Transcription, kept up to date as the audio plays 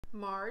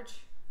Marge.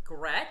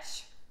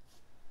 Gretch.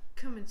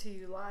 Coming to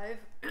you live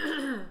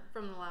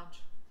from the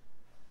lounge.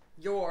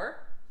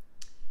 Your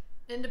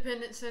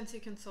independent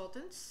Scentsy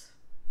consultants.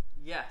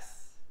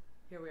 Yes.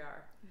 Here we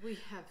are. We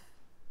have.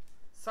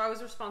 So I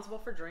was responsible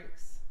for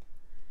drinks.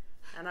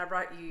 And I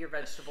brought you your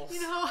vegetables.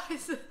 You know, I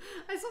saw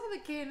the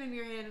can in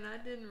your hand and I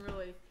didn't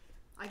really.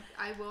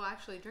 I will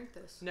actually drink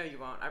this. No, you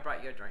won't. I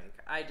brought you a drink.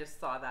 I just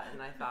saw that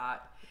and I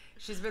thought,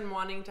 she's been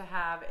wanting to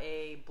have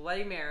a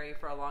Bloody Mary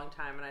for a long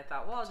time. And I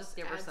thought, well, I'll just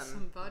give her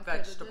some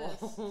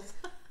vegetables.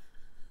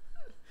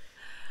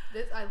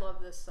 I love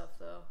this stuff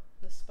though.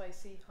 The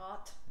spicy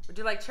hot. Would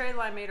you like cherry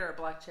limeade or a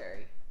black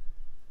cherry?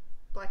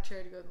 Black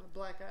cherry to go with my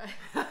black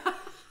eye.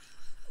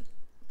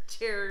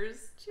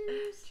 Cheers.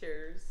 Cheers.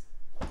 Cheers.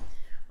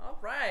 All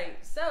right.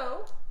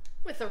 So,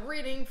 with a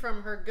reading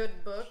from her good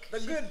book. The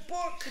good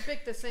book. She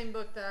picked the same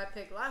book that I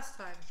picked last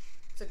time.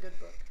 It's a good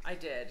book. I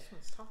did. This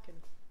one's talking.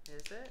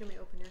 Is it? Can we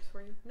open yours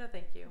for you? No,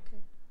 thank you.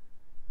 Okay.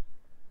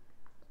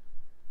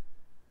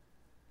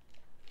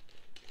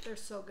 They're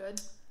so good.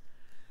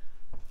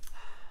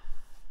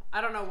 I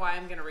don't know why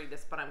I'm going to read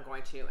this, but I'm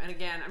going to. And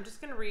again, I'm just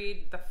going to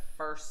read the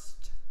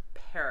first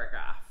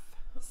paragraph.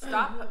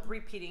 Stop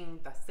repeating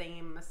the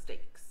same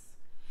mistakes.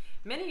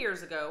 Many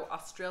years ago,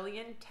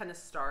 Australian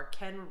tennis star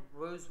Ken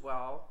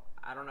Rosewall,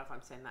 I don't know if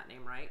I'm saying that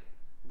name right,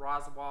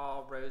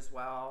 Rosewall,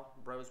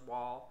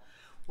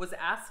 was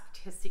asked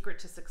his secret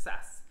to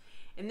success.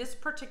 In this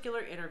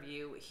particular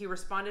interview, he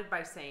responded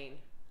by saying,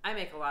 "I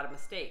make a lot of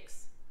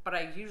mistakes, but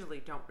I usually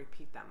don't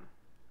repeat them."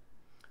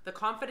 The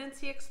confidence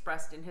he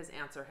expressed in his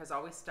answer has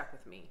always stuck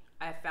with me.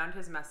 I have found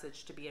his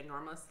message to be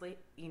enormously,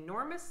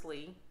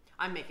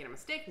 I'm making a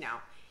mistake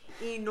now,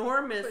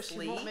 enormously but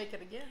she won't make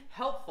it again.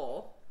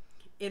 Helpful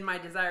in my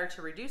desire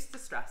to reduce the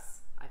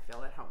stress I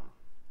feel at home.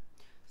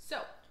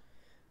 So,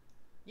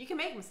 you can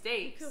make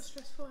mistakes. You feel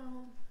stressful at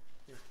home?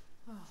 Yeah.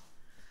 Oh.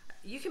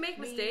 You can make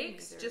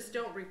mistakes, just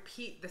don't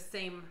repeat the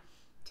same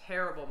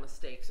terrible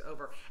mistakes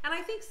over. And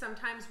I think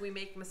sometimes we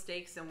make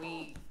mistakes and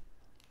we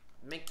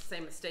make the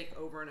same mistake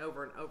over and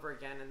over and over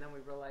again, and then we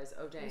realize,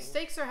 oh dang.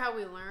 Mistakes are how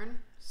we learn.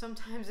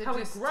 Sometimes it how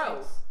just we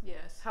grow.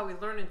 Yes. How we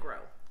learn and grow.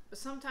 But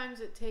sometimes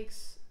it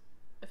takes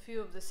a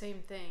few of the same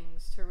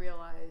things to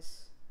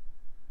realize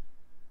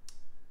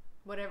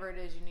whatever it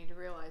is you need to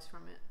realize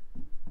from it.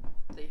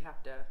 That you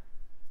have to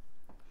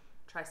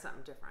try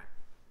something different.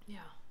 Yeah.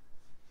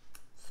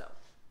 So.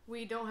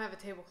 We don't have a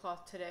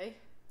tablecloth today.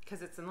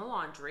 Because it's in the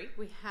laundry.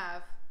 We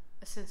have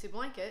a Scentsy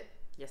blanket.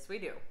 Yes, we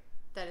do.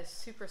 That is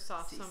super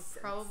soft, so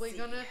I'm probably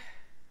going to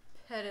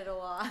pet it a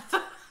lot.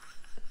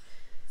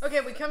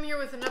 Okay, we come here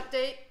with an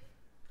update,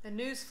 a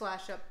news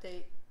flash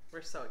update.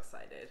 We're so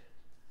excited.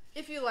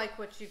 If you like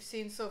what you've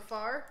seen so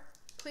far,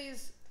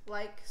 please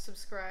like,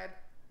 subscribe,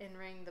 and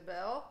ring the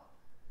bell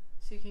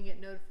so you can get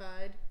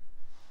notified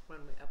when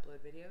we upload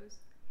videos.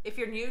 If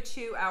you're new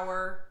to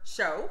our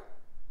show,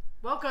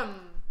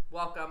 welcome.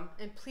 Welcome.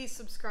 And please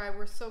subscribe.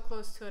 We're so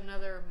close to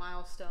another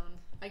milestone.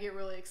 I get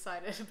really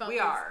excited about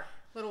these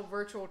little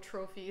virtual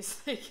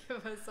trophies they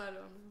give us. I don't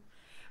know.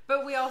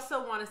 But we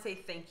also want to say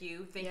thank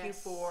you. Thank you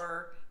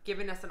for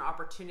giving us an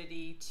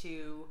opportunity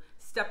to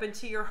step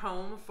into your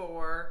home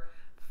for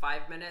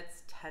 5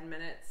 minutes, 10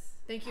 minutes,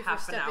 thank you for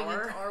stepping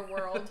into our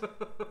world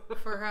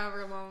for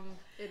however long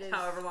it is.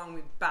 However long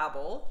we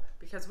babble,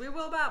 because we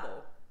will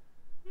babble.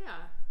 Yeah.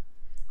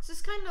 It's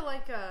just kind of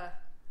like a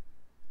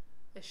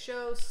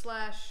show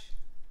slash,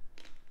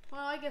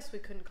 well, I guess we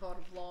couldn't call it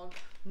a vlog.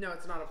 No,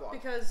 it's not a vlog.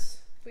 Because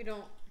we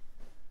don't.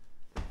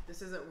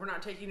 We're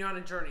not taking you on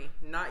a journey.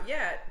 Not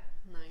yet.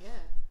 Not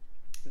yet.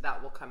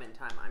 That will come in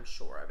time, I'm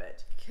sure of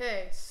it.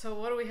 Okay, so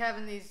what do we have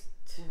in these?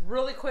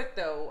 Really quick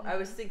though, I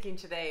was thinking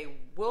today,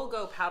 we'll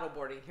go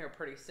paddleboarding here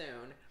pretty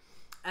soon.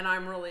 And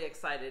I'm really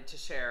excited to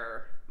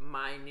share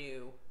my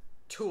new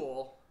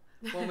tool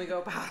when we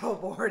go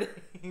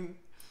paddleboarding.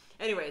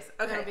 Anyways,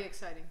 okay. That'll be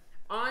exciting.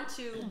 On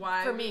to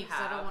why for me, because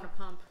I don't want to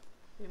pump.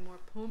 Be more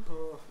pump.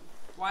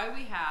 Why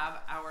we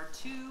have our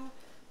 2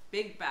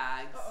 big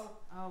bags. Uh-oh.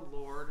 Oh,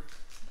 Lord.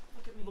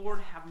 Look at me. Lord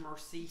have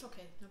mercy. It's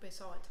okay. Nobody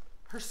saw it.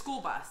 Her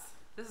school bus.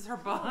 This is her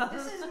bus.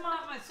 This is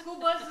my school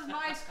bus is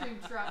my ice cream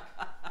truck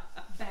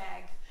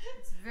bag.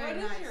 It's very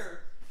nice.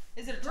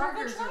 Is it a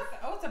burger truck?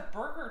 Oh, it's a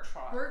burger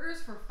truck.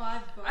 Burgers for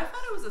 $5. I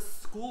thought it was a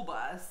school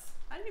bus.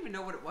 I didn't even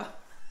know what it was.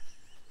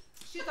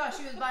 She thought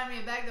she was buying me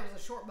a bag that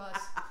was a short bus.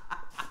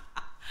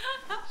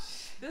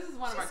 This is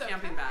one of our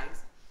camping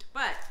bags.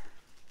 But,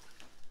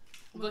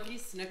 looky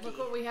snooky. Look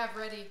what we have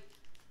ready.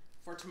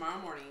 For tomorrow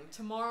morning.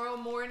 Tomorrow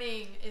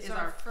morning is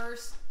our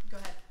first... Go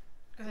ahead.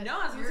 Go ahead.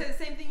 No, I was going to say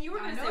the same thing you were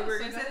going to say. We were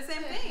going to say the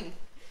same thing.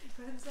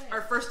 Go ahead and say it.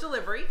 Our first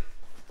delivery.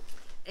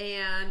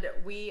 And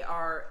we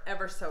are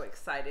ever so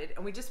excited.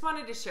 And we just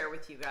wanted to share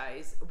with you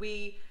guys.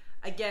 We,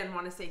 again,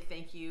 want to say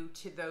thank you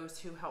to those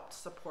who helped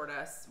support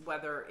us,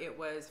 whether it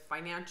was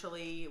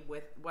financially,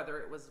 whether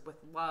it was with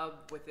love,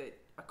 with it,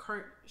 a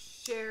current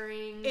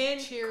sharing,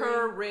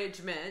 encouragement.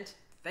 Cheering.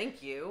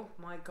 Thank you.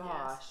 My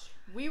gosh. Yes.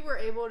 We were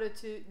able to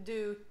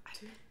do... I've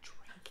been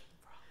drinking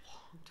for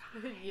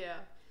a long time. Yeah.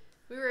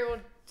 We were able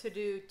to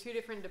do 2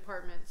 different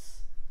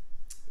departments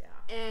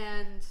Yeah.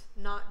 And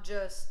not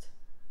just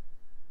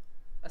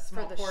a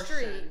small for the portion.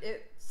 street.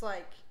 It's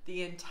like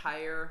the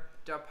entire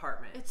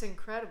department. It's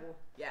incredible.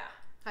 Yeah.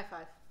 High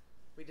five.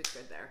 We did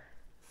good there.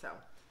 So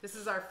this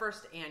is our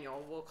first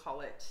annual. We'll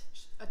call it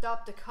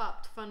Adopt a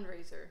Cop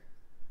fundraiser.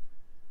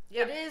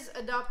 Yep. It is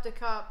Adopt a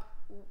Cop,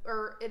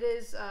 or it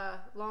is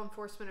Law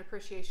Enforcement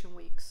Appreciation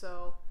Week.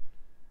 So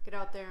get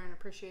out there and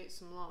appreciate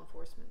some law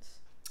enforcements.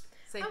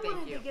 Say thank I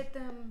wanted you. to get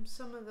them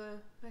some of the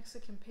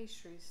Mexican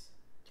pastries.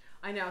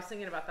 I know. I was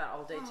thinking about that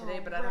all day today,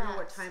 but I don't know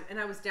what time. And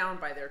I was down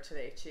by there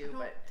today too. I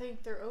don't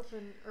think they're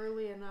open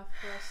early enough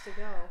for us to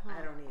go. Huh?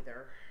 I don't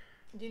either.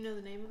 Do you know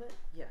the name of it?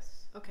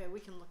 Yes. Okay,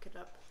 we can look it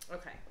up.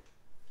 Okay.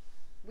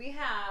 We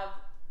have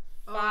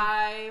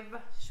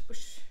 5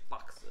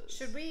 boxes.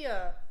 Should we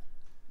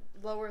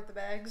lower the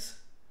bags?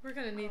 We're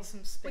gonna need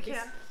some space. We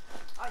can.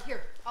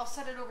 Here, I'll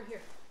set it over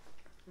here.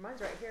 Mine's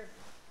right here.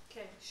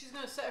 Okay, she's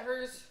gonna set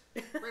hers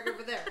right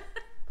over there.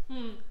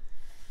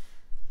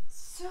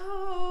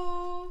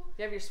 So,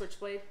 you have your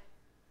switchblade?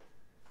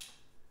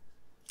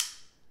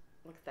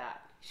 Look at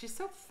that. She's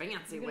so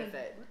fancy with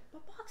it.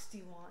 What box do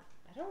you want?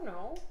 I don't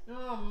know.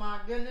 Oh my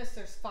goodness,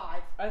 there's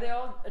 5. Are they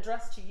all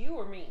addressed to you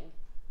or me?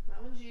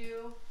 That one's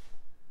you.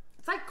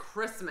 It's like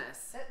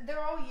Christmas.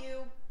 They're all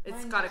you.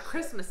 It's got a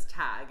Christmas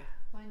tag.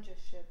 Mine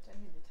just shipped. I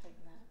need to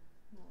tighten that.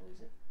 Not lose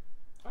it.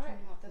 All right.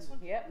 You want this one?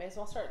 Yeah, may as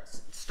well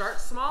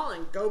start small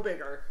and go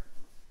bigger.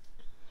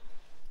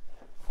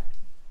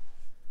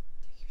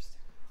 Take your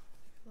sticker.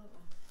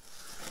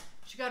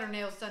 She got her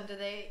nails done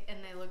today,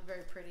 and they look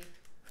very pretty.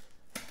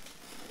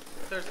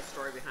 There's a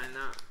story behind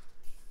that.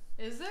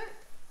 Is there?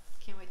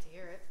 Can't wait to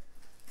hear it.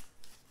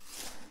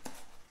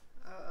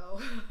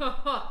 Uh-oh.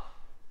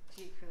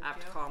 I have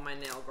to call my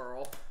nail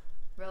girl.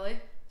 Really?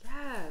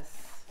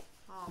 Yes.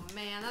 Oh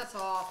man, that's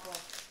awful.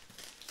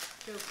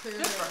 Go clear.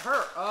 Good for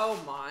her. Oh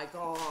my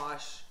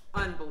gosh.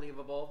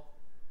 Unbelievable.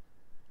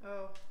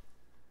 Oh.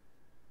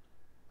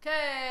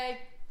 Okay.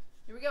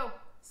 Here we go.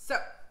 So,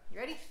 you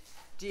ready?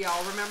 Do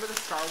y'all remember the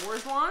Star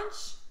Wars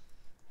launch?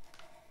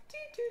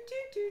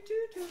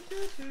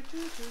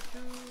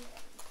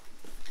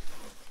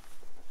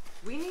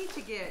 We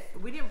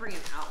didn't bring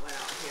an outlet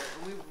out here,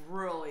 and we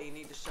really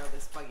need to show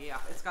this buggy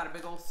up. It's got a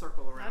big old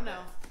circle around it. I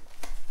know.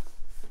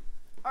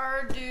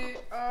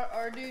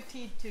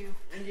 R2-D2.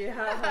 And you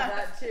have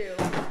that too.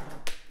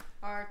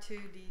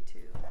 R2-D2.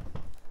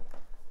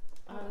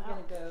 I'm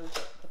gonna go.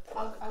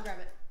 I'll grab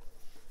it.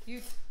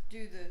 You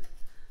do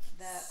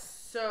that.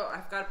 So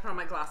I've got to put on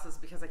my glasses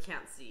because I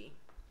can't see.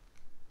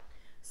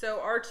 So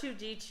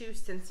R2-D2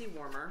 Scentsy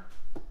warmer.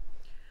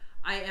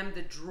 I am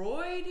the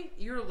droid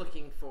you're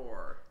looking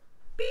for.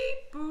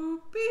 Beep boop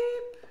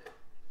beep.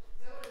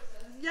 Is that what it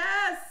says?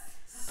 Yes,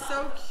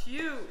 so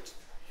cute.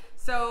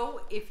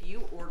 So if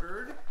you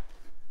ordered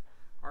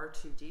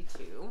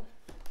R2-D2,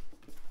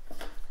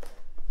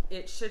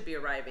 it should be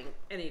arriving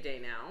any day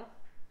now.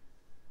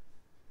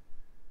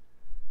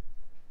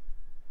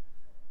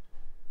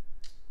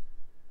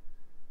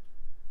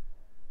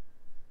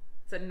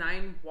 It's a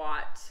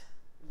 9-watt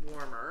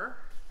warmer.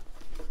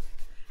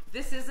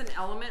 This is an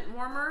element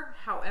warmer,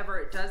 however,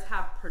 it does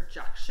have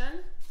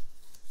projection.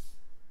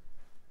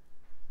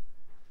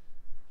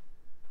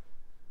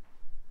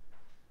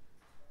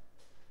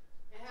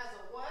 It has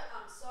a what?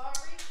 I'm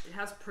sorry. It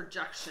has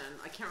projection.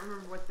 I can't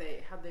remember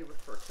how they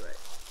refer to it.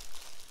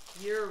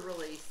 You're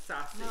really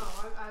sassy. No,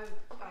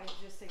 I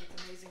just think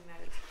it's amazing that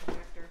it's a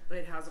projector.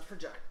 It has a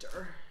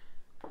projector.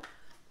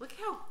 Look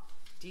how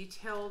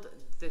detailed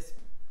this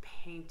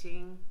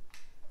painting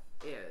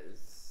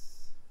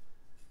is.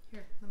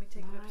 Here, let me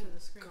take it up to the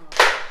screen.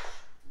 Gosh.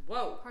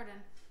 Whoa.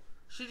 Pardon.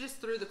 She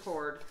just threw the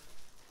cord.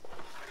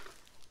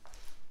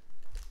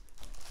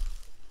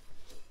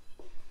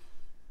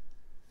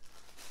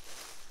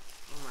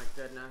 Oh my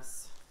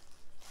goodness.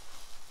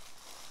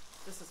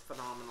 This is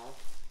phenomenal.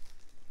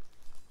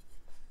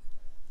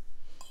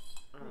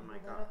 Oh my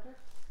god.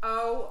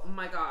 Oh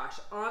my gosh.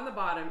 On the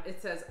bottom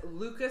it says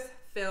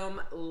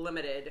Lucasfilm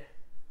Limited.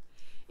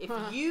 If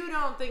you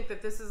don't think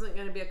that this isn't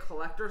going to be a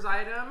collector's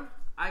item,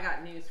 I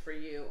got news for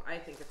you. I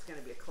think it's going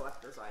to be a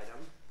collector's item.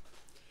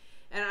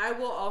 And I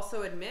will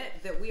also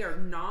admit that we are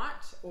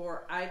not,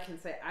 or I can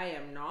say I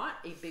am not,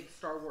 a big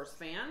Star Wars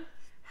fan.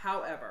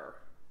 However,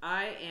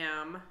 I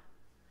am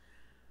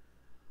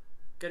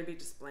going to be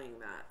displaying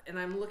that. And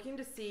I'm looking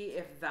to see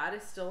if that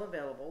is still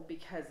available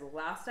because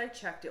last I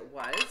checked it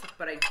was,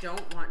 but I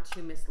don't want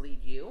to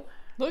mislead you.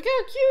 Look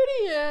how cute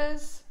he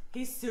is.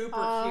 He's super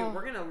cute.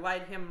 We're going to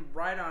light him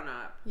right on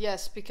up.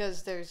 Yes,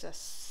 because there's a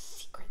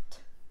secret.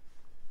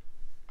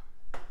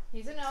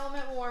 He's an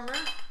element warmer.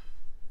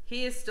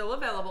 He is still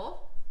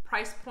available.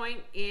 Price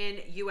point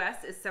in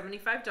US is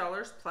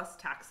 $75 plus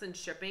tax and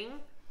shipping.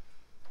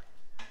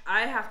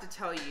 I have to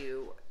tell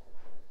you,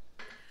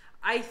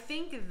 I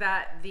think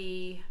that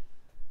the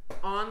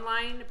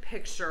online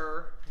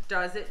picture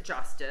does it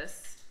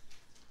justice.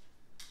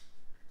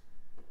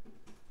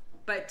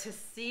 But to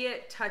see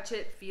it, touch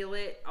it, feel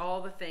it,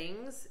 all the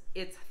things,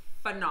 it's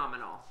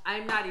phenomenal.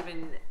 I'm not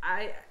even,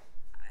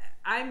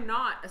 I'm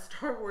not a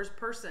Star Wars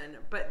person,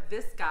 but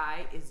this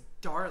guy is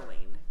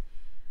darling.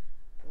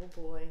 Oh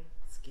boy,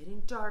 it's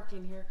getting dark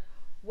in here.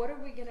 What are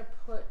we gonna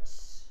put?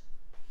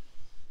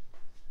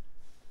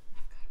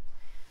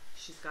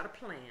 She's got a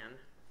plan.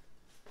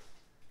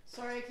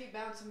 Sorry, I keep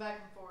bouncing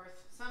back and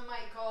forth. Some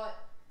might call it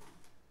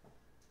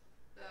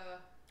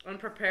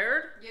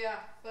unprepared? Yeah,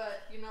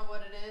 but you know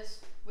what it is?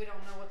 We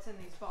don't know what's in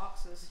these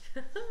boxes.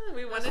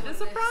 We wanted to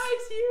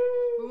surprise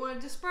you. We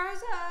wanted to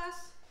surprise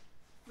us.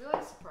 We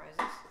like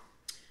surprises.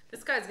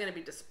 This guy's gonna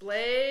be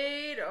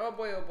displayed. Oh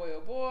boy, oh boy,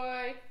 oh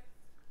boy.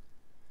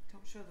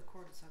 Don't show the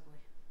cord, it's ugly.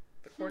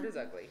 The cord is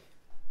ugly.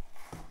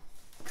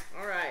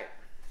 All right.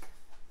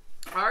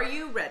 Are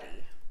you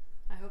ready?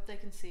 I hope they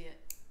can see it.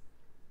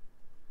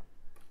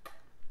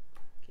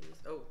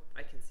 Oh,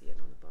 I can see it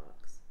on the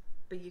box.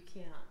 But you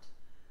can't.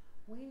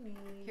 We need...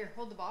 Here,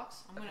 hold the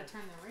box. I'm going to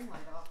turn the ring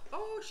light off.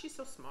 Oh, she's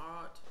so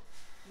smart.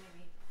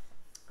 Maybe.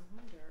 I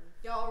wonder.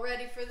 Y'all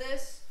ready for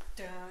this?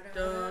 Da, da,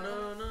 da,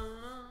 da,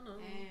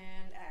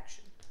 and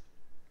action.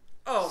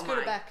 Oh Scoot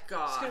my it back.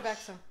 gosh. Scoot it back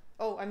some.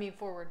 Oh, I mean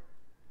forward.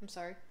 I'm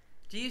sorry.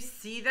 Do you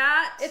see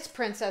that? It's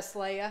Princess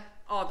Leia.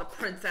 Oh, the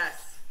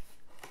princess.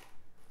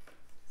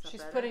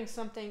 She's putting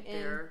something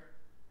in there.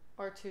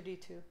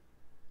 R2-D2.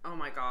 Oh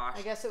my gosh.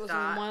 I guess it was in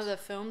one of the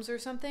films or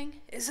something.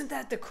 Isn't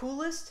that the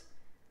coolest?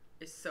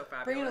 It's so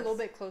fabulous. Bring it a little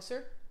bit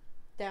closer.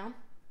 Down.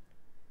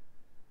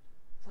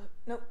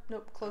 Look.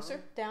 Nope.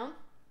 Closer. Down.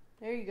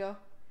 There you go.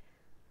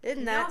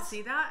 Isn't that? Can y'all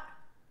see that?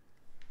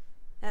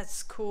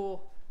 That's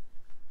cool.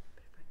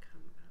 If I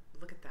come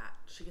up, look at that.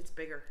 She gets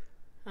bigger.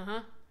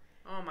 Uh-huh.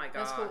 Oh my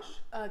gosh. That's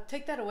cool.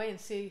 Take that away and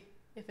see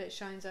if it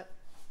shines up.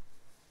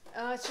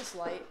 It's just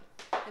light.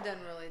 It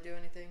doesn't really do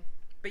anything.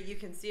 But you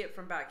can see it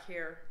from back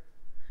here.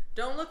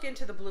 Don't look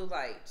into the blue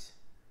light.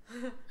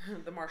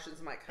 The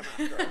Martians might come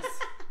after us.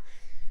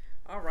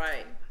 All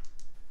right.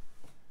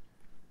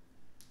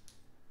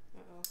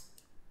 Uh-oh.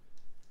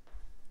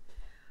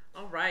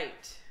 All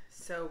right.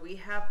 So we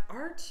have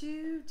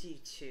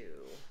R2-D2.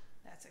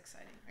 That's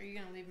exciting. Are you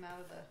going to leave him out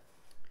of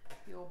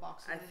the old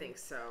box? I think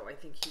so. I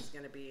think he's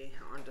going to be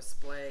on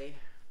display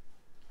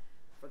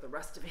for the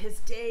rest of his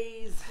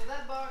days. So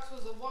that box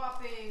was a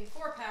whopping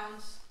 4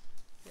 pounds.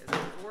 It's a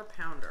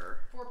 4-pounder.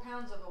 4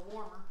 pounds of a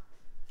warmer.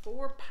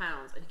 4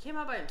 pounds. And he came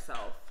out by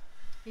himself.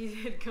 He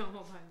did come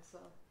all by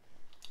himself.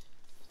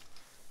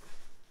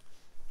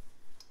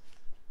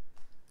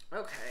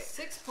 Okay.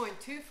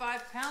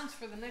 6.25 pounds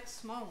for the next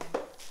small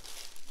one.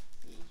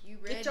 You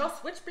ready? Get your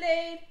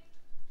switchblade.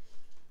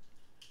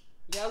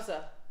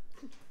 Yowza.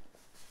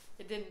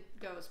 It didn't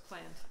go as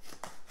planned.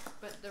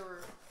 But there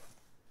were...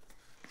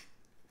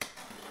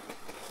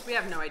 We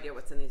have no idea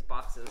what's in these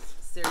boxes.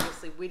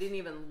 Seriously, we didn't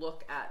even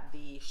look at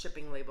the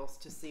shipping labels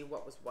to see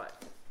what was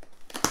what.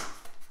 Oh,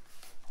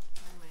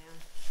 man.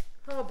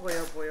 Oh, boy,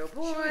 oh, boy, oh,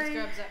 boy. She always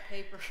grabs that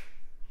paper.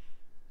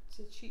 It's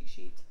a cheat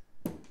sheet.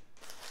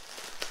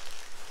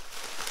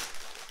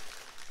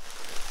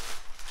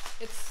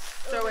 It's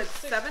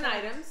 7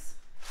 items,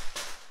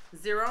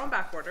 0 on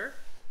back order,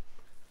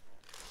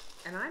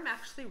 and I'm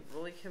actually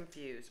really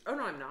confused. Oh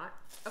no, I'm not.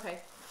 Okay,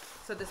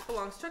 so this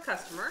belongs to a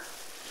customer.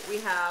 We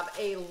have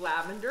a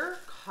lavender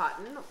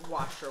cotton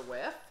washer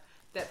whiff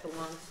that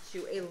belongs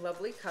to a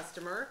lovely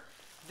customer.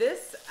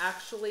 This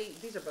actually,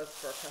 these are both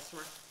for a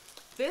customer.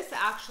 This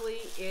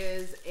actually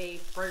is a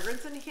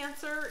fragrance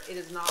enhancer. It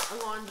is not a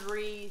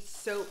laundry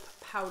soap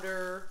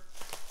powder.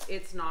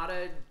 It's not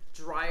a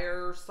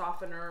dryer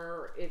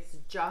softener. It's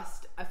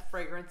just a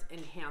fragrance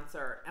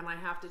enhancer. And I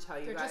have to tell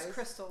you guys, they're just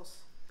crystals.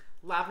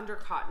 Lavender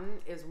cotton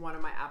is one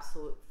of my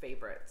absolute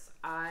favorites.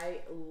 I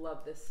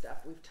love this stuff.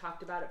 We've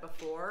talked about it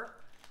before.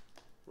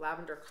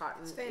 Lavender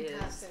cotton is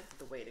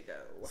the way to go.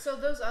 So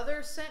those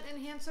other scent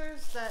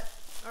enhancers that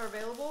are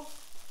available,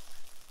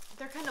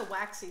 they're kind of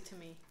waxy to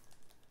me.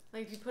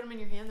 Like if you put them in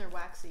your hand, they're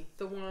waxy.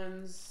 The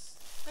ones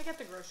like at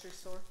the grocery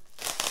store.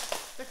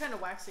 They're kind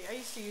of waxy. I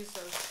used to use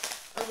those.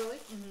 Oh really?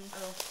 Mm-hmm.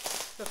 Oh.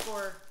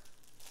 Before.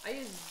 I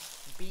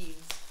used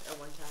beads at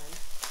one time.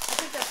 I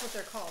think that's what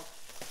they're called.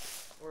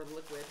 Or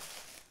liquid.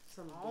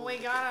 We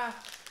gotta.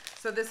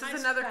 So this is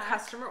another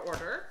customer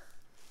order.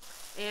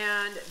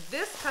 And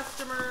this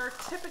customer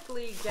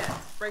typically gets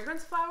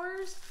fragrance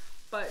flowers,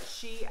 but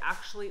she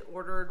actually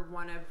ordered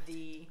one of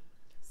the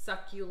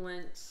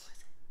succulent.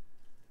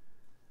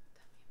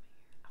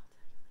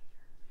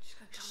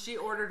 She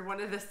ordered one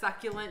of the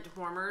succulent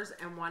warmers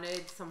and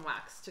wanted some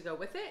wax to go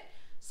with it.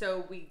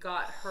 So we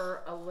got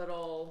her a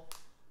little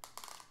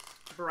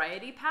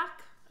variety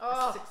pack.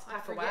 Oh, I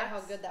forget how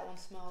good that one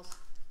smells.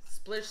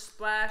 Splish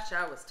splash,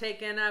 I was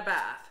taking a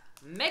bath.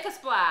 Make a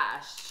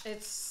splash.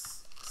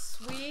 It's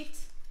sweet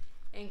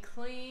and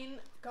clean.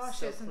 Gosh,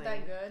 So isn't clean.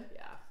 that good?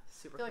 Yeah,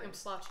 super I feel like clean. I'm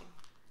slouching.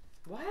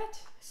 What?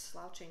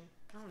 Slouching.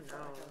 Oh I feel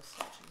no. like I was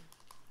slouching.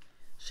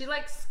 She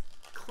likes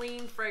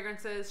clean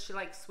fragrances. She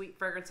likes sweet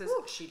fragrances.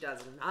 Ooh. She does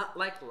not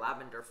like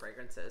lavender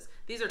fragrances.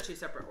 These are 2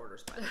 separate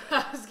orders, by the way.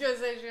 I was gonna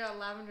say she got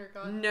lavender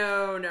cotton.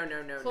 No.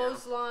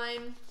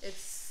 Clothesline.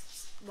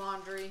 It's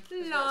laundry.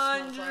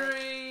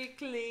 Laundry,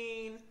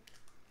 clean.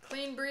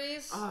 Clean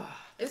breeze. Oh,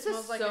 It this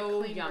smells is like a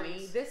so clean yummy.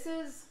 breeze. This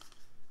is.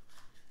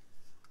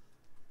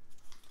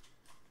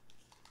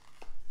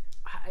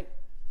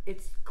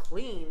 It's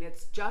clean.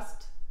 It's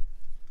just.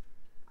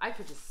 I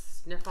could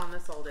just sniff on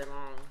this all day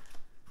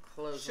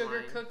long.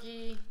 Sugar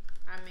cookie.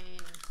 I mean,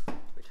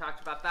 we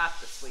talked about that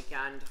this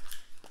weekend.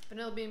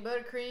 vanilla bean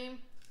buttercream.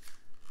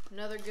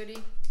 Another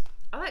goodie.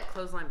 I like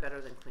Clothesline better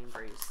than Clean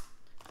Breeze.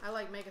 I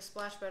like Make a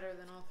Splash better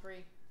than all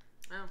three.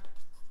 Oh.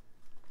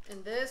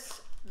 And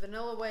this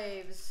Vanilla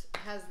Waves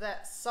has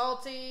that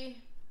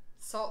salty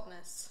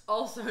saltness.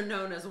 Also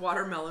known as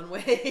watermelon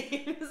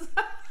waves.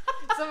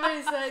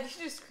 Somebody said,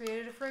 you just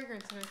created a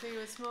fragrance and I think it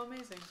would smell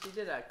amazing. She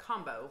did a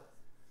combo.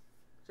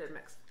 She did a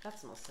mix. That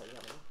smells so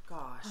yummy.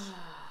 Gosh.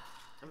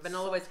 And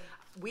vanilla waves.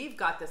 We've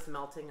got this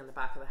melting in the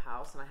back of the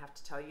house, and I have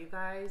to tell you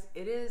guys,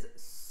 it is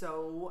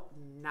so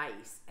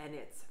nice, and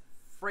it's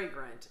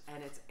fragrant,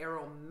 and it's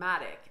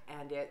aromatic,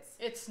 and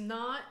It's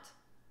not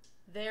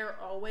there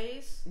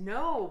always.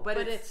 No, but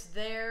it's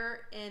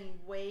there in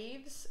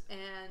waves,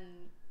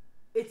 and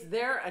it's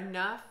there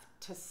enough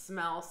to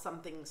smell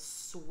something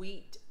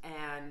sweet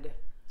and...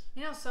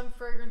 You know, some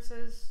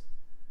fragrances,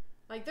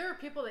 like there are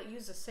people that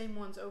use the same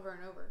ones over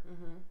and over.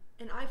 Mm-hmm.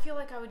 And I feel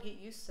like I would get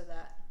used to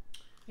that.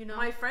 You know?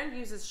 My friend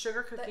uses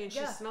sugar cookie and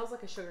she smells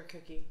like a sugar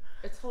cookie.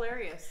 It's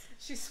hilarious.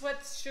 She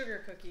sweats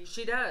sugar cookies.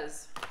 She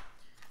does.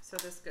 So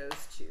this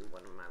goes to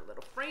one of my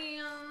little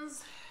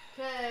friends.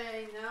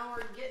 Okay, now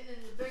we're getting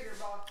into bigger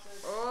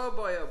boxes. Oh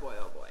boy, oh boy,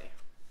 oh boy.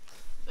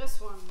 This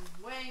one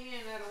weighing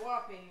in at a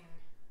whopping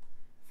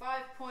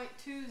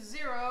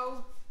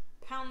 5.20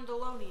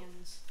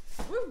 poundalonians.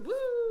 Woo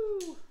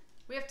woo!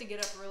 We have to get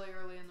up really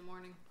early in the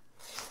morning.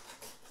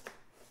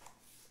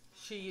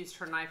 She used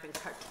her knife and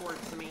cut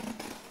towards me.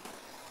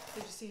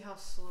 Did you see how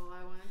slow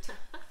I went?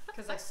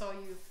 Because I saw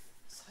you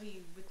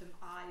with them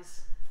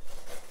eyes.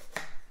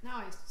 Now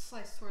I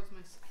slice towards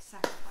I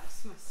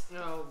sacrifice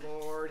myself. Oh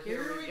Lord,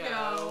 here we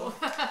go.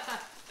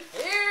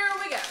 Here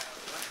we go.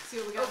 See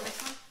what we got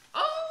next one?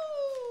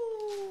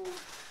 Oh!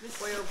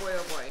 Boy, oh boy,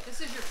 oh boy.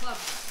 This is your club.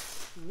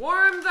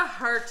 Warm the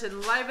heart,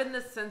 enliven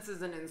the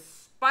senses, and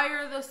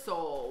inspire the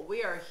soul.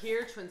 We are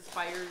here to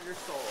inspire your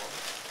soul.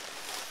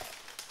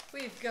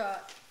 We've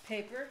got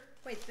paper.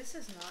 Wait, this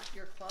is not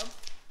your club.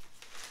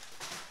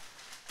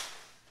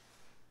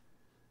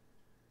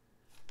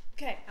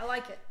 Okay, I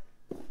like it.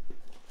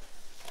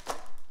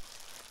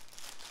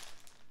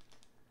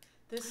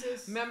 This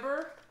is...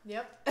 Remember?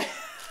 Yep.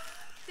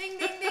 Ding,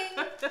 ding,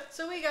 ding.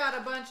 So we got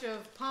a bunch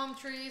of palm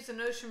trees and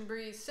ocean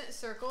breeze scent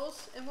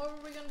circles. And what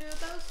were we going to do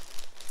with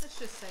those? Let's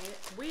just say it.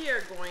 We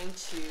are going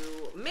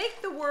to make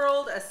the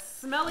world a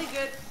smelly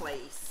good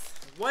place.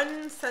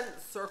 One scent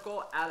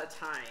circle at a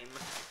time.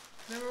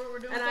 Remember what we're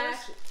doing And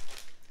with those?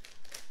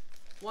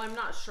 Well, I'm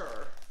not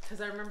sure. Because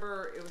I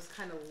remember it was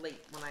kind of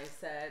late when I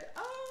said,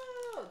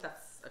 oh,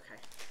 that's okay.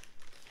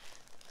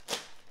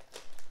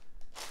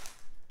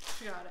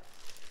 She got it.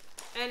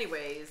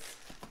 Anyways.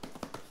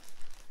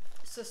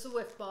 So it's the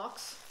whiff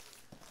box.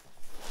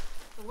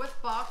 The whiff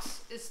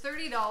box is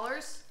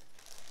 $30.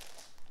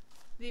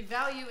 The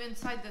value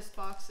inside this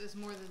box is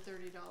more than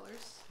 $30. It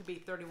could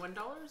be $31.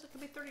 It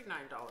could be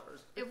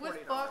 $39. A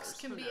whiff box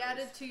can be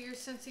added to your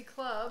Scentsy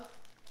club.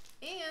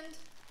 And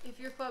if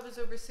your club is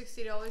over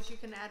 $60, you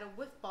can add a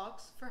whiff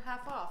box for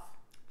half off.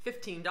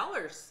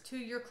 $15. To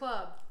your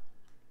club.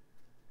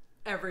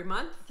 Every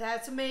month.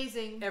 That's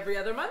amazing. Every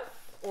other month.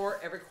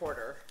 Or every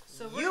quarter.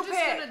 So we're just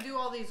going to do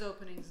all these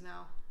openings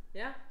now.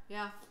 Yeah?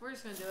 Yeah, we're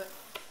just going to do it.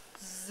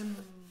 Zoom.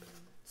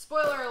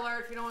 Spoiler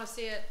alert if you don't want to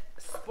see it.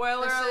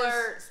 Spoiler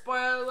alert.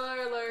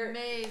 Spoiler alert.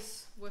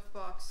 Maze whiff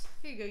box.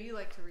 Here you go. You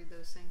like to read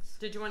those things.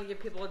 Did you want to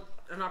give people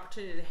an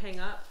opportunity to hang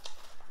up?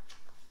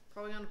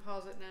 Probably going to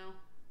pause it now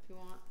if you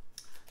want.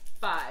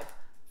 5,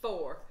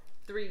 4,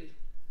 3,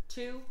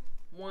 2,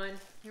 1.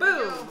 Here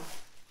Boom!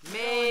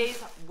 Maze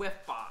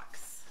whiff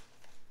box.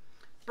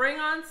 Bring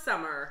on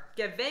summer.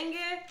 Que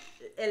venga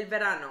el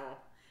verano.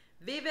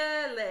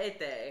 Vive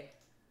l'ete.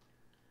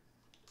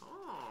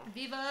 Oh.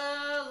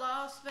 Viva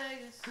Las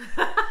Vegas.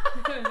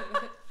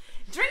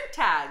 Drink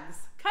tags.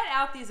 Cut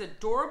out these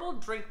adorable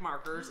drink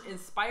markers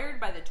inspired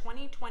by the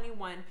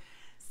 2021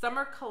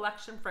 summer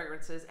collection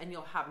fragrances, and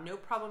you'll have no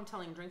problem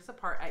telling drinks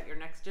apart at your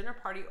next dinner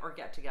party or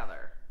get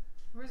together.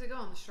 Where's it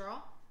going? The straw?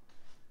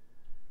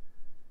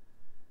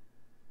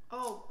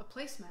 Oh, a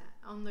placemat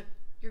on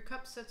your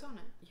cup sits on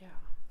it.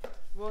 Yeah.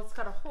 Well, it's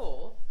got a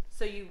hole,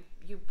 so you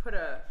put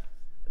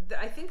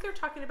I think they're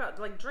talking about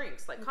like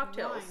drinks, like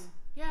cocktails. Wine.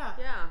 Yeah.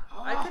 Yeah.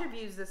 Oh. I could have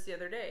used this the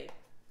other day.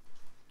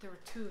 There were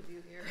two of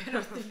you here. I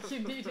don't think you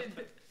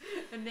needed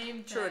a name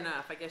tag. True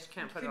enough. I guess you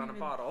can't put it on a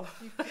bottle.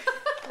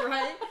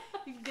 Right?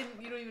 You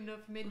don't even know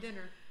if you made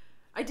dinner.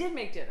 I did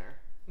make dinner.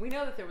 We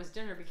know that there was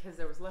dinner because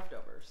there was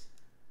leftovers.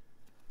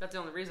 That's the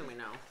only reason we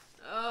know.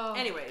 Oh.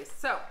 Anyways,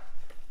 so.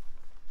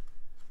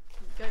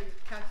 You got your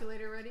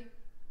calculator ready?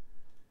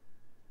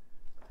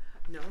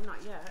 No,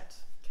 not yet.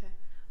 Okay.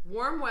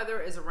 Warm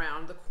weather is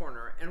around the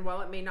corner, and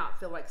while it may not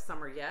feel like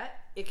summer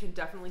yet, it can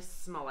definitely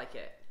smell like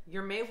it.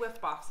 Your May Whiff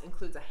box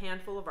includes a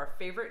handful of our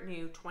favorite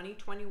new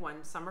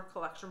 2021 summer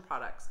collection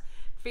products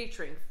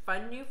featuring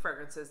fun new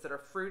fragrances that are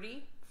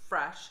fruity,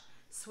 fresh,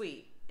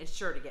 sweet, and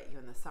sure to get you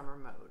in the summer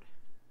mode.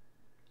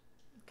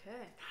 Okay.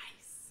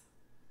 Nice.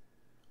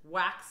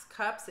 Wax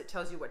cups, it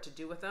tells you what to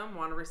do with them.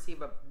 Want to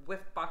receive a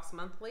Whiff box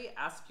monthly?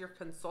 Ask your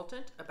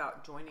consultant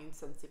about joining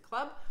Scentsy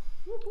Club.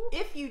 Whoop, whoop.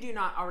 If you do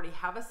not already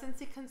have a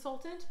Scentsy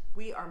consultant,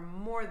 we are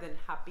more than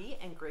happy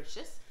and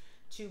gracious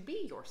to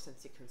be your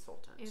Scentsy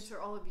consultant. Answer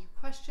all of your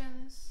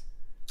questions.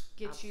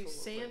 Get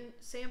Absolutely. you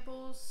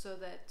samples so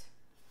that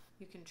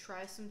you can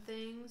try some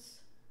things.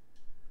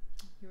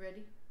 You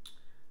ready?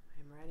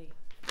 I'm ready.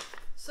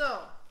 So,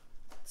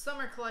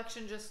 summer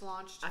collection just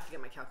launched. I have to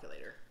get my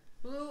calculator.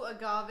 Blue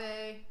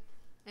Agave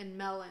and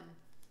Melon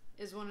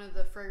is one of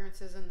the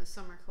fragrances in the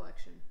summer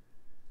collection.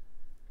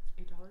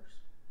 $8?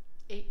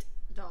 $8.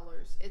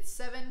 It's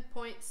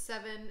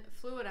 7.7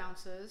 fluid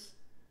ounces.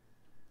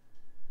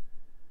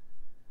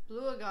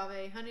 Blue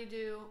Agave,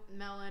 Honeydew,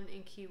 Melon,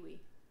 and Kiwi.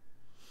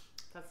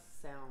 That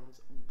sounds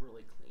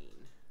really clean.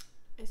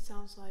 It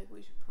sounds like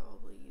we should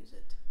probably use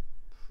it.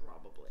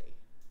 Probably.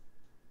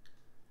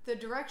 The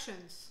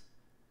directions.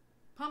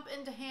 Pump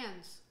into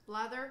hands.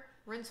 Lather,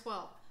 rinse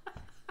well.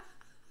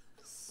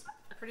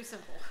 Pretty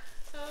simple.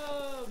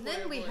 Oh, And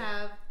then we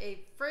have a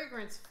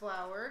fragrance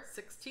flower.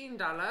 $16.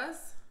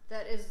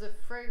 That is the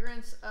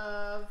fragrance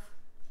of,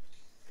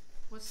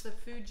 what's the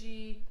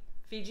Fiji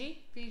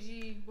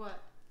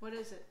what? What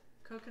is it?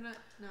 Coconut?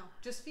 No,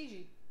 just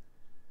Fiji.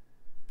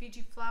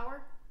 Fiji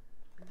flower?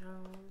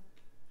 No.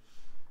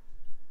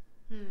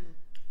 Hmm.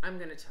 I'm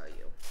gonna tell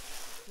you.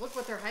 Look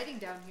what they're hiding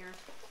down here.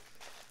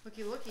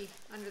 Looky, looky,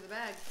 under the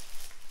bag.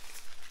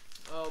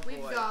 Oh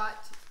boy. We've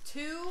got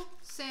 2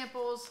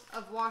 samples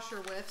of washer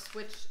whiffs,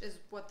 which is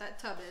what that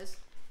tub is,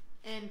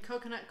 and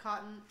coconut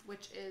cotton,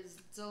 which is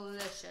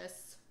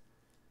delicious.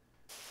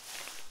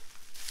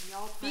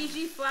 Y'all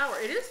Fiji flower.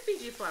 It is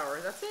Fiji flower.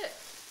 That's it.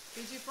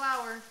 Fiji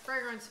flower,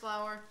 fragrance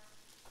flower.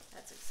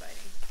 That's exciting.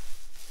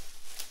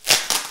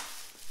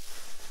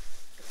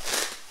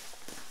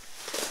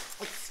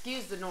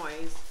 Excuse the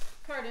noise.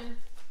 Pardon.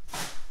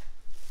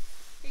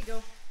 Here you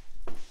go.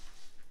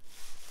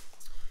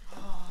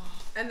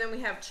 And then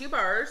we have 2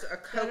 bars, a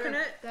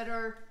coconut that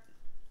are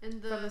in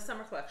the from the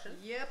summer collection.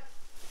 Yep.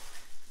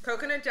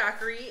 Coconut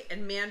daiquiri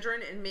and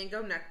mandarin and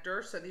mango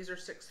nectar. So these are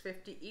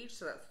 $6.50 each.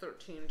 So that's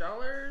 $13.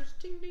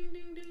 Ding ding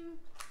ding ding.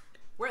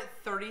 We're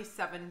at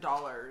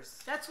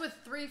 $37. That's with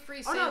 3 free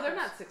Oh samples. no, they're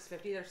not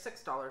 $6.50. They're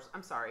 $6.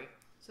 I'm sorry.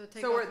 So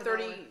we're off at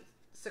 $1.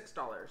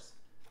 $36.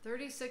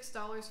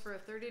 $36 for a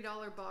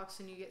 $30 box,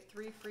 and you get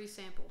 3 free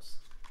samples.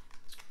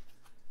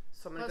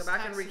 So I'm gonna Plus go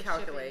back and tax and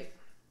recalculate. shipping.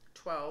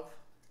 12,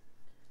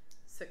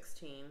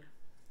 16,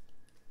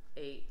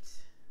 8,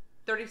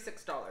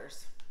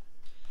 $36.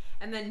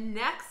 And then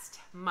next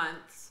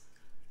month's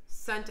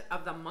scent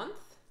of the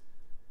month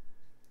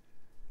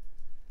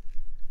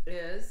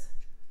is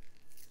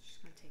She's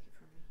gonna take it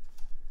from me.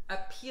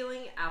 a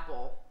peeling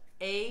apple.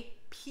 A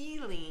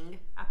peeling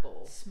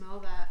apple. Smell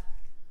that.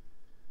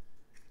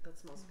 That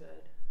smells good.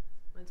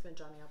 Mine's been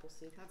Johnny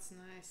Appleseed. That's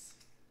nice.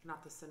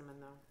 Not the cinnamon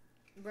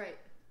though. Right.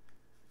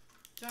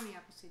 Johnny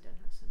Appleseed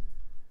doesn't have cinnamon.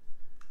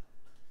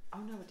 Oh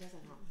no, it doesn't.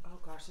 Oh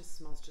gosh, this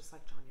smells just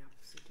like Johnny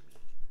Appleseed to me.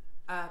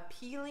 A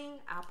peeling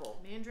apple.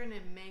 Mandarin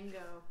and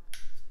mango.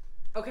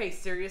 Okay,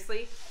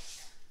 seriously.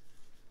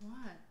 What?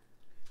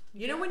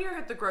 You know when you're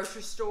at the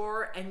grocery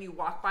store and you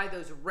walk by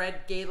those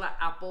red gala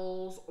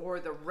apples or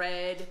the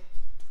red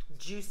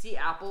juicy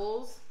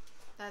apples?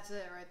 That's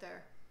it right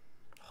there.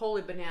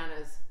 Holy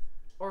bananas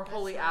or That's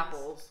holy nice.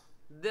 apples.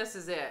 This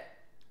is it.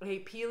 A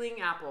peeling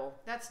apple.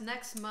 That's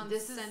next month's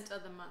This is- scent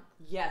of the month.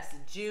 Yes,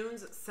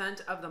 June's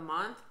scent of the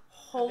month.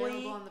 Holy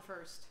Available on the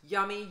 1st.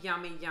 yummy,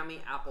 yummy,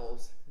 yummy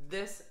apples.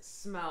 This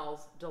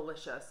smells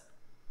delicious.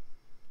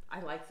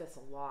 I like this a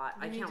lot.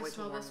 I You need can't to wait to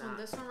smell warm this that. one.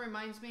 This one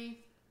reminds me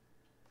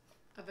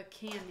of a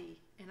candy,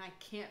 and I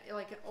can't,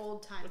 like an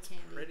old time It's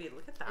candy. pretty.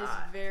 Look at It's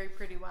that. very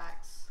pretty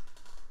wax.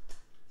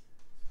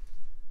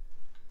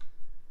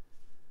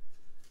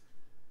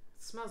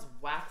 It smells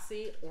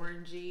waxy,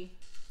 orangey.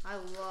 I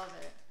love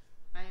it.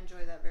 I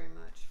enjoy that very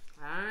much.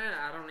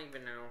 I don't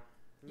even know.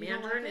 You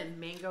don't Mandarin like it? and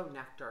mango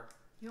nectar.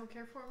 You don't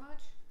care for it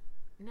much?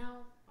 No,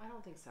 I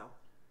don't think so.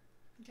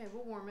 Okay,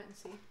 we'll warm it and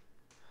see.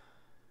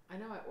 I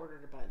know I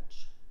ordered a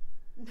bunch.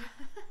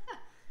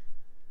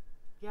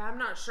 Yeah, I'm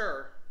not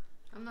sure.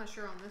 I'm not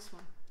sure on this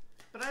one,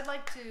 but I'd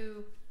like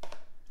to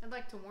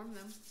warm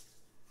them.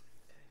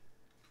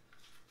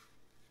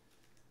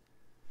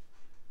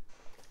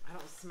 I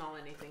don't smell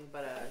anything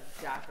but a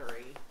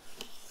daiquiri.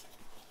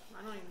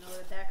 I don't even know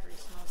what a daiquiri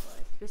smells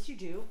like. Yes, you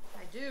do.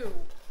 I do.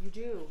 You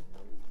do.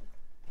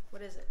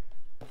 What is it?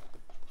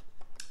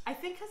 I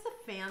think because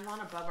the fan's on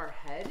above our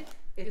head,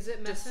 Is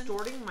it messing?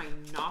 distorting my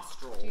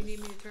nostrils. Do you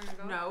need me to turn it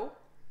off? No.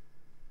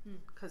 Hmm.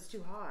 Because it's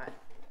too hot.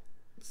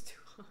 It's too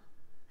hot.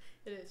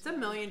 It is. It's a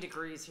million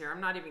degrees here.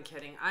 I'm not even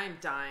kidding. I am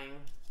dying.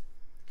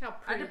 Look how I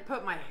pretty. had to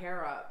put my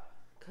hair up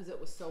because it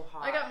was so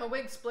hot. I got my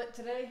wig split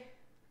today.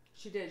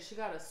 She did. She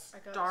got a I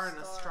got a star and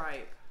a star.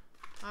 stripe.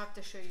 I'll have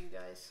to show you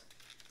guys.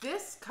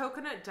 This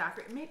coconut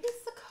daiquiri, maybe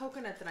it's the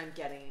coconut that I'm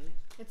getting.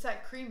 It's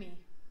that creamy.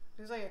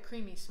 There's like a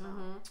creamy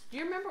smell. Do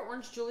you remember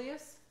Orange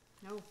Julius?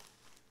 No.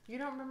 You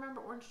don't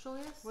remember Orange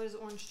Julius? What is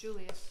Orange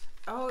Julius?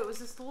 Oh, it was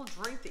this little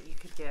drink that you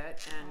could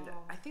get, and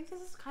I think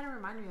this is kind of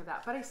reminding me of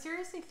that. But I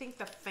seriously think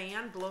the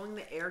fan blowing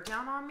the air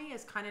down on me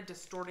is kind of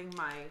distorting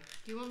my...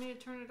 Do you want me to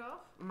turn it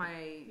off?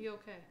 You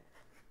okay?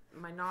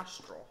 My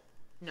nostril.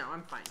 No,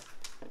 I'm fine.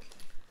 Okay.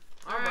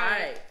 All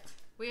right.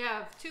 We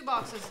have 2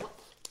 boxes.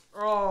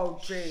 Oh,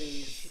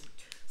 jeez.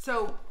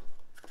 So,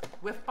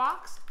 with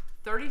box,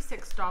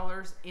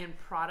 $36 in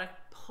product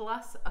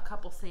plus a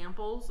couple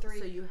samples. 3.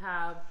 So you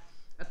have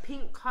a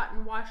pink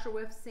cotton washer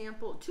whiff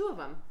sample, 2 of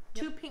them.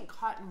 Yep. 2 pink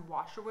cotton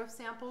washer whiff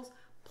samples,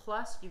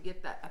 plus you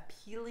get that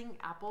appealing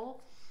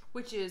apple,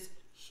 which is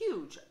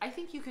huge. I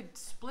think you could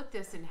split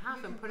this in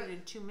half and put it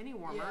in 2 mini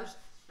warmers.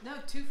 Yeah.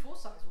 No, 2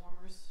 full-size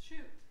warmers.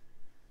 Shoot.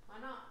 Why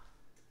not?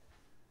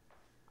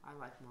 I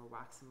like more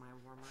wax in my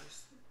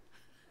warmers.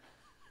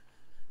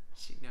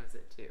 She knows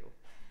it too.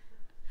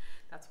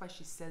 That's why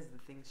she says the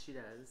things she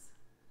does.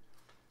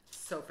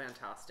 So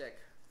fantastic.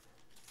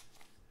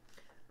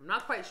 I'm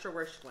not quite sure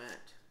where she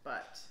went,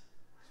 but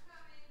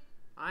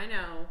I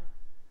know.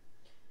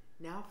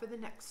 Now for the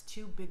next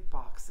 2 big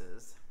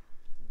boxes.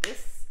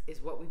 This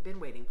is what we've been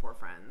waiting for,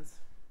 friends.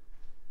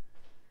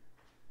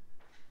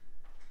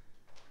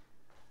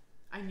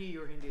 I knew you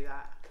were going to do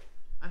that.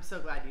 I'm so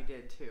glad you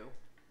did too.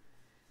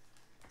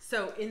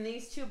 So in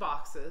these 2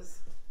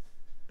 boxes,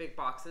 big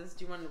boxes,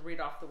 do you want to read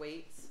off the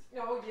weights?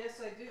 Oh,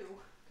 yes, I do,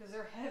 because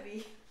they're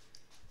heavy.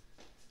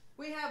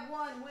 We have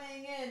one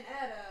weighing in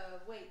at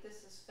wait,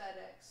 this is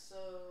FedEx,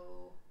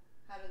 so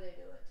how do they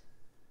do it?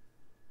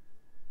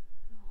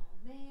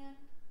 Oh, man.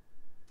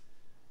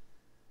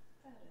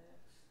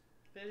 FedEx.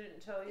 They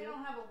didn't tell you? They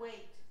don't have a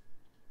weight.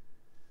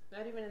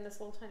 Not even in this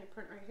little tiny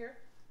print right here?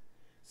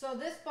 So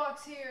this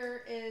box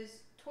here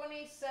is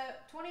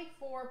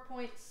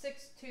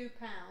 24.62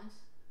 pounds.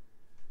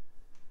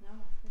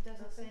 No, it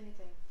doesn't say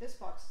anything. This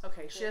box.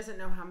 Okay, she doesn't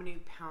know how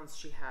many pounds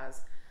she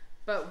has.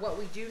 But what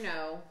we do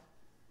know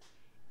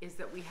is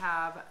that we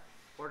have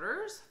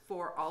orders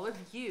for all of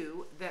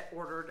you that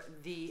ordered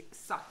the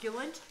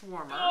succulent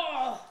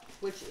warmer,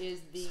 which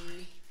is the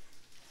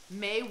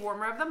May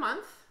warmer of the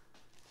month.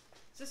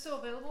 Is this still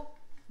available?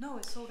 No,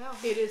 it's sold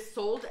out. It is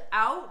sold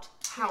out.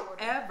 Pre-order.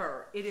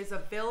 However, it is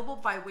available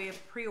by way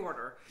of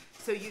pre-order.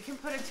 So you can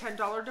put a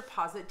 $10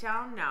 deposit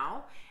down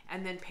now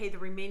and then pay the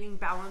remaining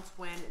balance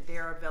when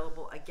they're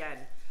available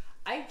again.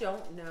 I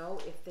don't know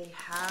if they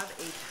have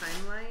a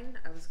timeline.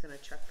 I was going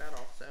to check that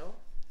also.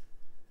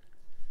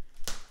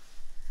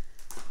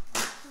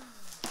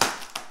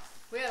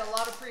 We had a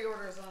lot of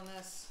pre-orders on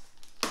this.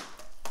 We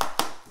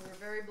were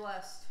very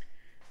blessed.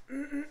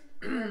 We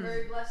were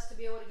very blessed to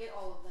be able to get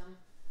all of them.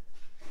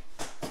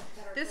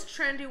 This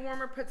trendy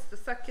warmer puts the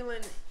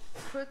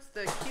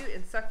cute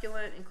and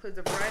succulent, includes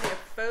a variety of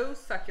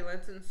faux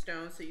succulents and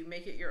stones, so you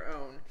make it your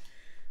own.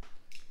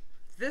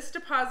 This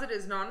deposit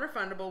is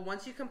non-refundable.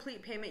 Once you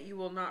complete payment, you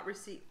will not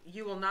be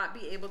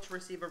able to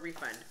receive a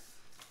refund.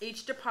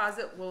 Each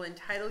deposit will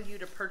entitle you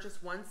to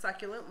purchase 1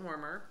 succulent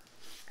warmer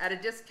at a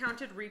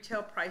discounted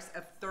retail price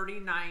of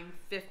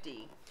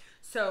 $39.50.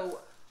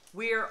 So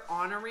we're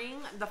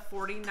honoring the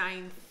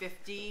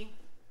 $49.50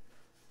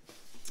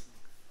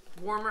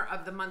 warmer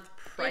of the month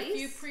price. If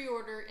you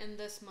pre-order in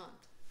this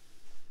month.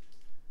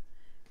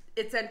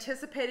 It's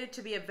anticipated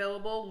to be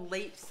available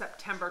late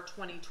September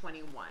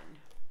 2021.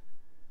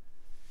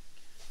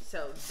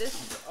 So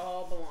this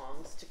all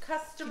belongs to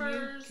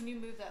customers. Can you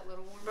move that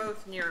little one?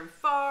 Both near and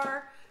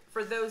far.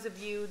 For those of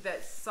you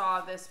that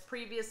saw this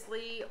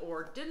previously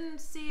or didn't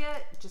see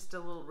it, just a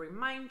little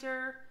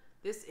reminder.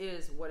 This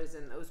is what is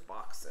in those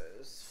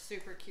boxes.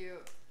 Super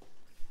cute.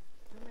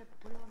 Where do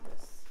I want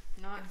this?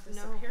 Not Is this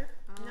no. up here?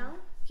 No?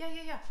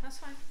 Yeah. That's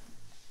fine.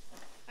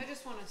 I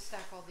just want to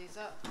stack all these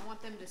up. I want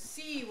them to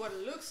see what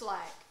it looks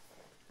like.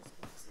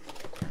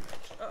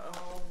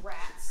 Oh,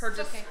 rats. Her It's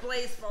okay.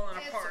 display's falling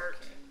It's apart.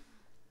 okay.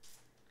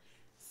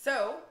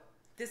 So,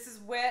 this is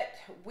what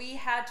we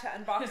had to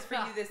unbox for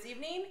you this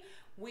evening.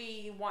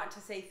 We want to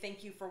say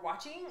thank you for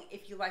watching.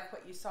 If you like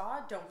what you saw,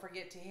 don't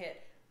forget to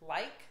hit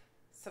like,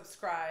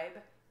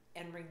 subscribe,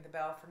 and ring the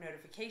bell for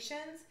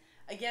notifications.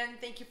 Again,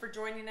 thank you for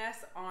joining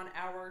us on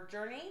our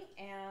journey,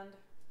 and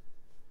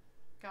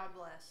God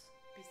bless.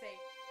 be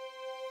safe.